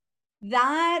 Yeah.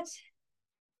 That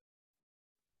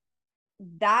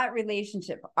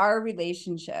relationship, our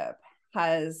relationship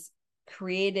has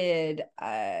created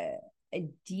a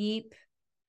deep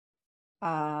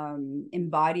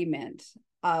embodiment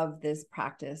of this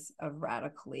practice of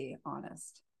radically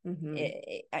honest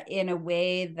in a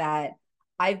way that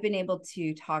I've been able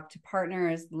to talk to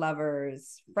partners,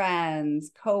 lovers, friends,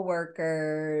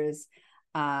 coworkers,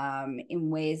 in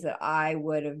ways that I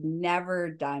would have never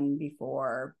done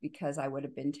before, because I would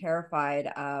have been terrified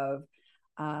of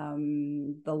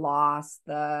the loss,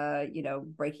 the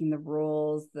breaking the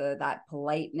rules, that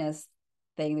politeness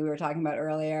thing that we were talking about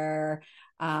earlier.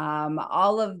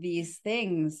 All of these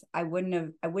things, I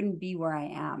wouldn't be where I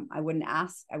am. I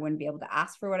wouldn't be able to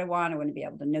ask for what I want. I wouldn't be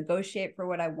able to negotiate for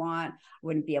what I want. I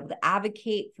wouldn't be able to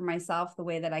advocate for myself the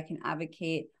way that I can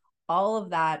advocate. All of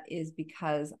that is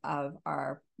because of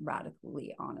our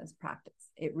radically honest practice.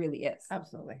 It really is.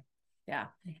 Absolutely. Yeah.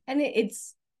 And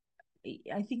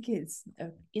I think it's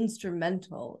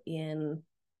instrumental in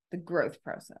the growth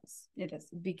process. It is.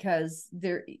 Because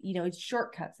it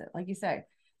shortcuts it. Like you say,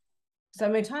 so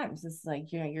many times it's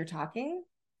like, you're talking,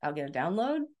 I'll get a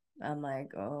download. I'm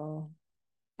like, oh,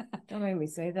 don't make me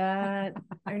say that.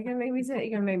 Are you going to make me say that?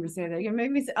 You're going to make me say that. You're going to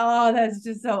make me say, oh, that's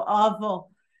just so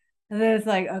awful. And then it's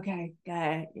like, okay,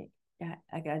 I got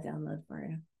a download for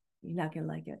you. You're not going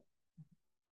to like it.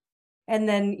 And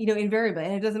then, invariably,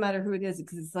 and it doesn't matter who it is,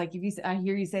 because it's like, I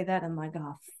hear you say that, I'm like,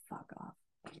 oh, fuck off.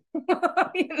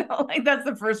 Like that's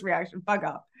the first reaction. Fuck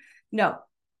off. No.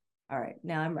 All right.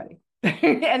 Now I'm ready.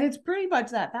 And it's pretty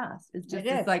much that fast. It's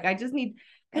like, I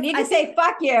need to say,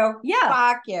 fuck you. Yeah.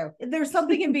 Fuck you. There's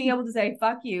something in being able to say,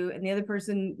 fuck you. And the other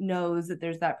person knows that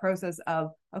there's that process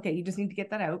of, okay, you just need to get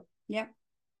that out. Yeah.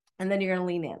 And then you're going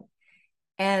to lean in.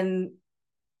 And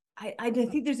I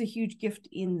think there's a huge gift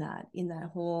in that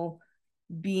whole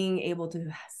being able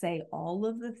to say all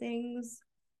of the things,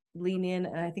 lean in.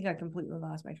 And I think I completely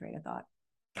lost my train of thought.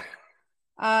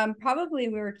 Probably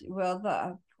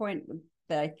the point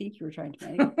that I think you were trying to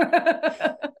make.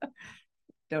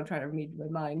 Don't try to read my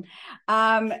mind.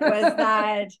 Was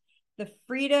that the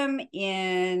freedom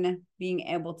in being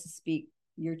able to speak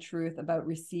your truth about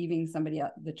receiving somebody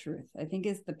else, the truth, I think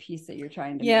is the piece that you're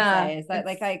trying to say. Is that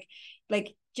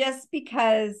like just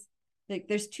because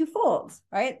there's two folds,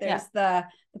 right? There's the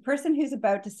person who's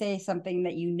about to say something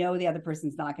that the other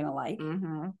person's not going to like.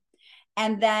 Mm-hmm.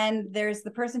 And then there's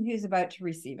the person who's about to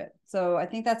receive it. So I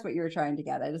think that's what you were trying to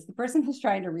get at, is the person who's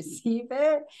trying to receive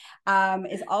it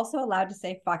is also allowed to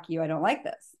say, fuck you, I don't like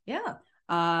this. Yeah.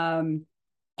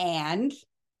 And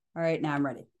all right, now I'm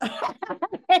ready.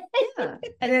 Yeah.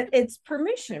 And it's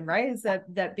permission, right? Is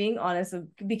that being honest,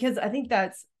 because I think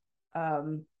that's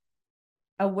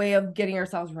a way of getting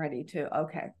ourselves ready to,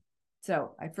 okay.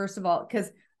 So I, first of all,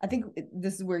 because I think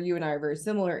this is where you and I are very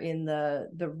similar in the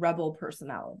rebel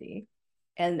personality.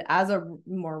 And as a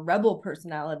more rebel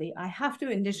personality, I have to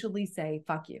initially say,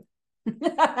 fuck you.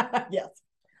 Yes.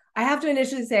 I have to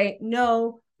initially say,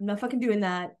 no, I'm not fucking doing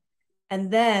that.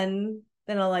 And then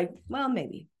I'll like, well,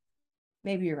 maybe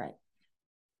you're right.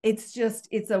 It's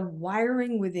a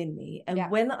wiring within me. And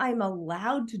when I'm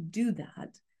allowed to do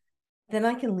that, then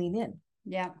I can lean in.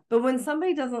 Yeah. But when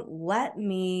somebody doesn't let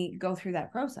me go through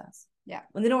that process,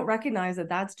 when they don't recognize that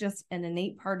that's just an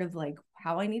innate part of like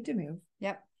how I need to move,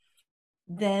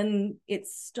 then it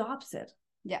stops it.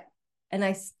 Yeah. And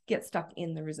I get stuck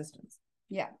in the resistance.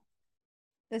 Yeah.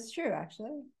 That's true,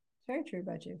 actually. It's very true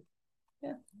about you.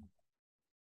 Yeah.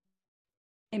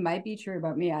 It might be true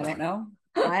about me. I don't know.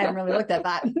 I haven't really looked at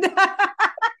that.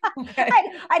 Okay.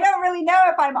 I don't really know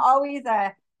if I'm always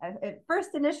a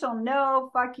first initial no,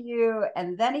 fuck you,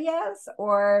 and then a yes,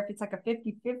 or if it's like a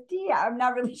 50-50. I'm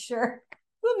not really sure.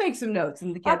 We'll make some notes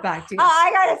and get back to you.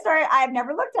 I gotta start. I've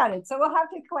never looked at it, so we'll have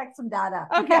to collect some data.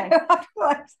 Okay.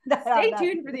 Stay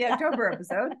tuned for the October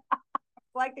episode.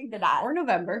 Collecting the data. Or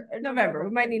November. We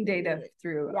might need data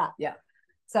through. Yeah.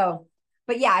 So,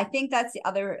 but yeah, I think that's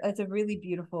a really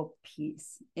beautiful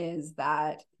piece, is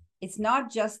that it's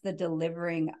not just the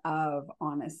delivering of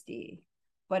honesty,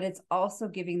 but it's also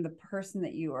giving the person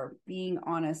that you are being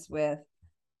honest with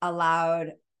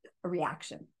allowed a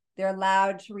reaction. They're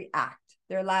allowed to react.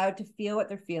 They're allowed to feel what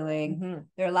they're feeling. Mm-hmm.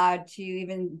 They're allowed to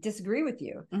even disagree with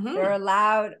you. Mm-hmm. They're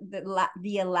allowed,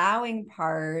 the allowing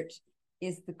part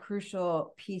is the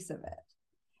crucial piece of it.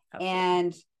 Absolutely.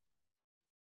 And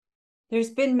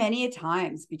there's been many a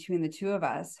times between the two of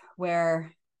us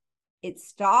where it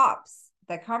stops.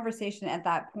 The conversation at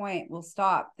that point will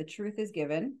stop. The truth is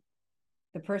given.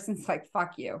 The person's like,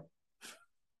 fuck you.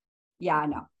 Yeah, I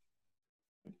know.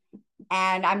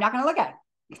 And I'm not going to look at it.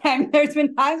 And there's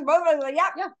been times both of us are like,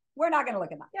 yeah, we're not going to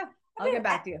look at that. Yeah, I'll get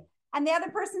back to you. And the other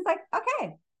person's like,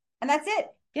 okay. And that's it.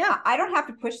 Yeah. I don't have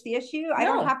to push the issue. No. I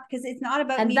don't have, because it's not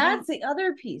about me. And that's the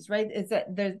other piece, right? Is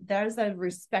that there's a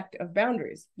respect of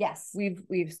boundaries. Yes.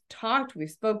 We've talked, we've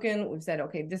spoken, we've said,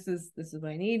 okay, this is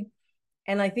what I need.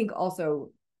 And I think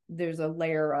also there's a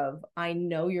layer of, I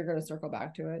know you're going to circle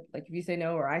back to it. Like if you say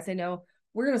no or I say no,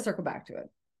 we're going to circle back to it.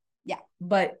 Yeah.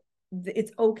 But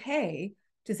it's okay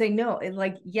to say no. It's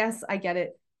like, yes, I get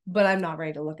it, but I'm not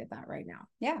ready to look at that right now.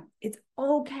 Yeah. It's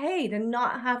okay to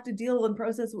not have to deal and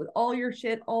process with all your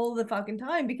shit all the fucking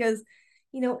time, because,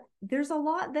 you know, there's a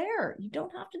lot there. You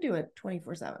don't have to do it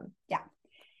 24/7. Yeah.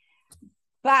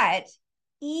 But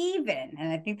even,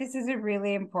 and I think this is a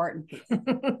really important piece,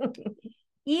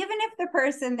 even if the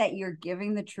person that you're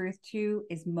giving the truth to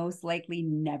is most likely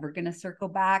never going to circle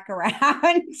back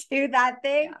around to that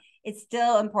thing, it's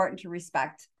still important to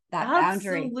respect that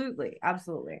boundary.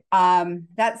 Absolutely.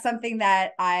 That's something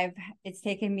that it's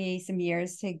taken me some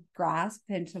years to grasp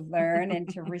and to learn and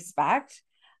to respect.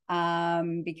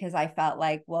 Because I felt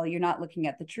like, well, you're not looking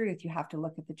at the truth. You have to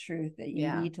look at the truth, that you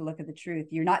need to look at the truth.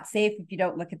 You're not safe if you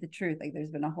don't look at the truth. Like,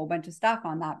 there's been a whole bunch of stuff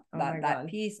on that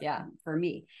piece for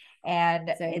me. And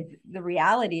the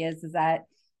reality is that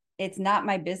it's not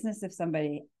my business if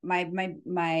somebody, my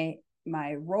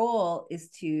role is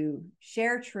to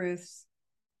share truths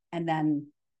and then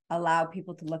allow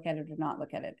people to look at it or not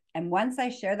look at it. And once I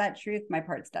share that truth, my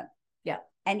part's done. Yeah.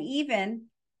 And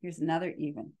here's another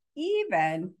even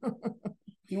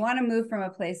you want to move from a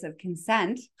place of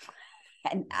consent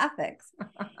and ethics,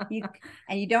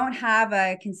 you don't have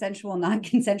a consensual,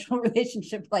 non-consensual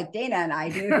relationship like Dana and I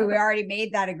do. We already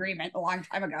made that agreement a long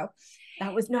time ago.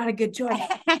 That was not a good choice.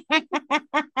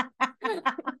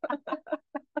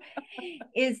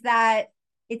 Is that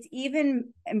it's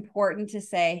even important to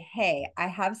say, hey, I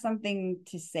have something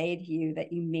to say to you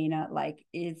that you may not like.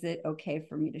 Is it okay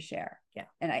for me to share? Yeah.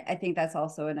 And I think that's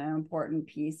also an important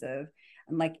piece of,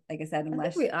 like I said,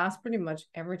 unless we ask pretty much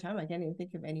every time. I can't even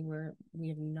think of anywhere we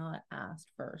have not asked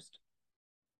first.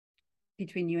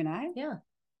 Between you and I? Yeah.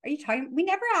 Are you talking? We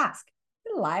never ask.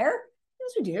 You're a liar.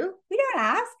 Yes, we do. We don't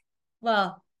ask.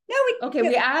 Well, no,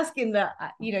 we ask in the,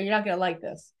 you're not going to like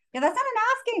this. Yeah, that's not an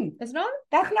asking. It's not?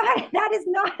 That is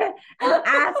not an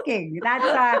asking.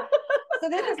 That's so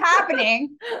this is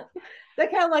happening.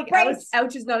 That kind of like,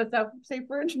 ouch is not a safe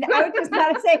word. Ouch is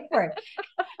not a safe word.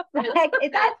 Like,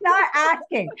 that's not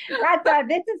asking. That's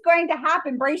this is going to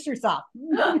happen. Brace yourself.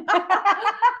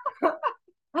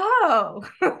 Oh.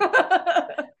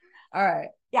 All right.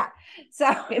 Yeah.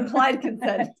 So implied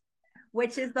consent.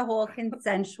 Which is the whole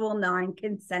consensual,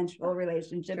 non-consensual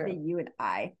relationship that you and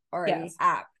I already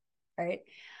have. Right.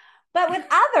 But with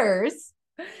others,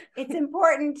 it's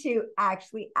important to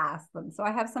actually ask them. So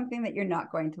I have something that you're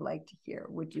not going to like to hear.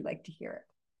 Would you like to hear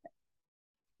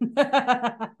it?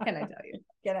 Can I tell you?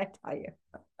 Can I tell you?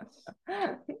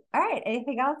 All right.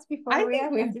 Anything else before I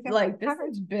think we've this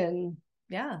has been,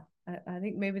 I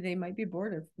think maybe they might be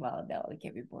bored of, well, no, they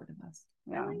can't be bored of us.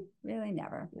 Really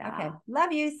never. Nah. Okay.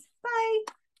 Love yous. Bye.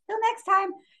 Till next time.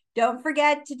 Don't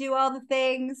forget to do all the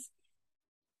things.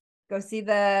 Go see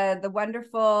the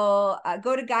wonderful,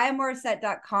 go to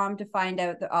GaiaMorissette.com to find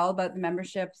out all about the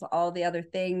memberships, all the other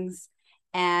things.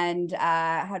 And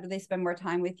how do they spend more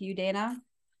time with you, Dana?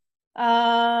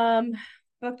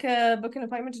 Book an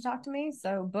appointment to talk to me.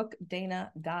 So book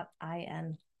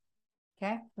dana.in.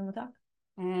 Okay.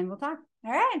 And we'll talk.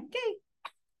 All right. Okay.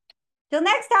 Till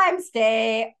next time,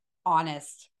 stay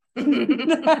honest.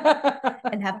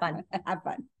 And have fun. Have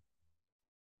fun.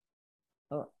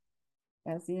 Oh,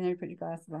 yeah, see, you put your glasses on.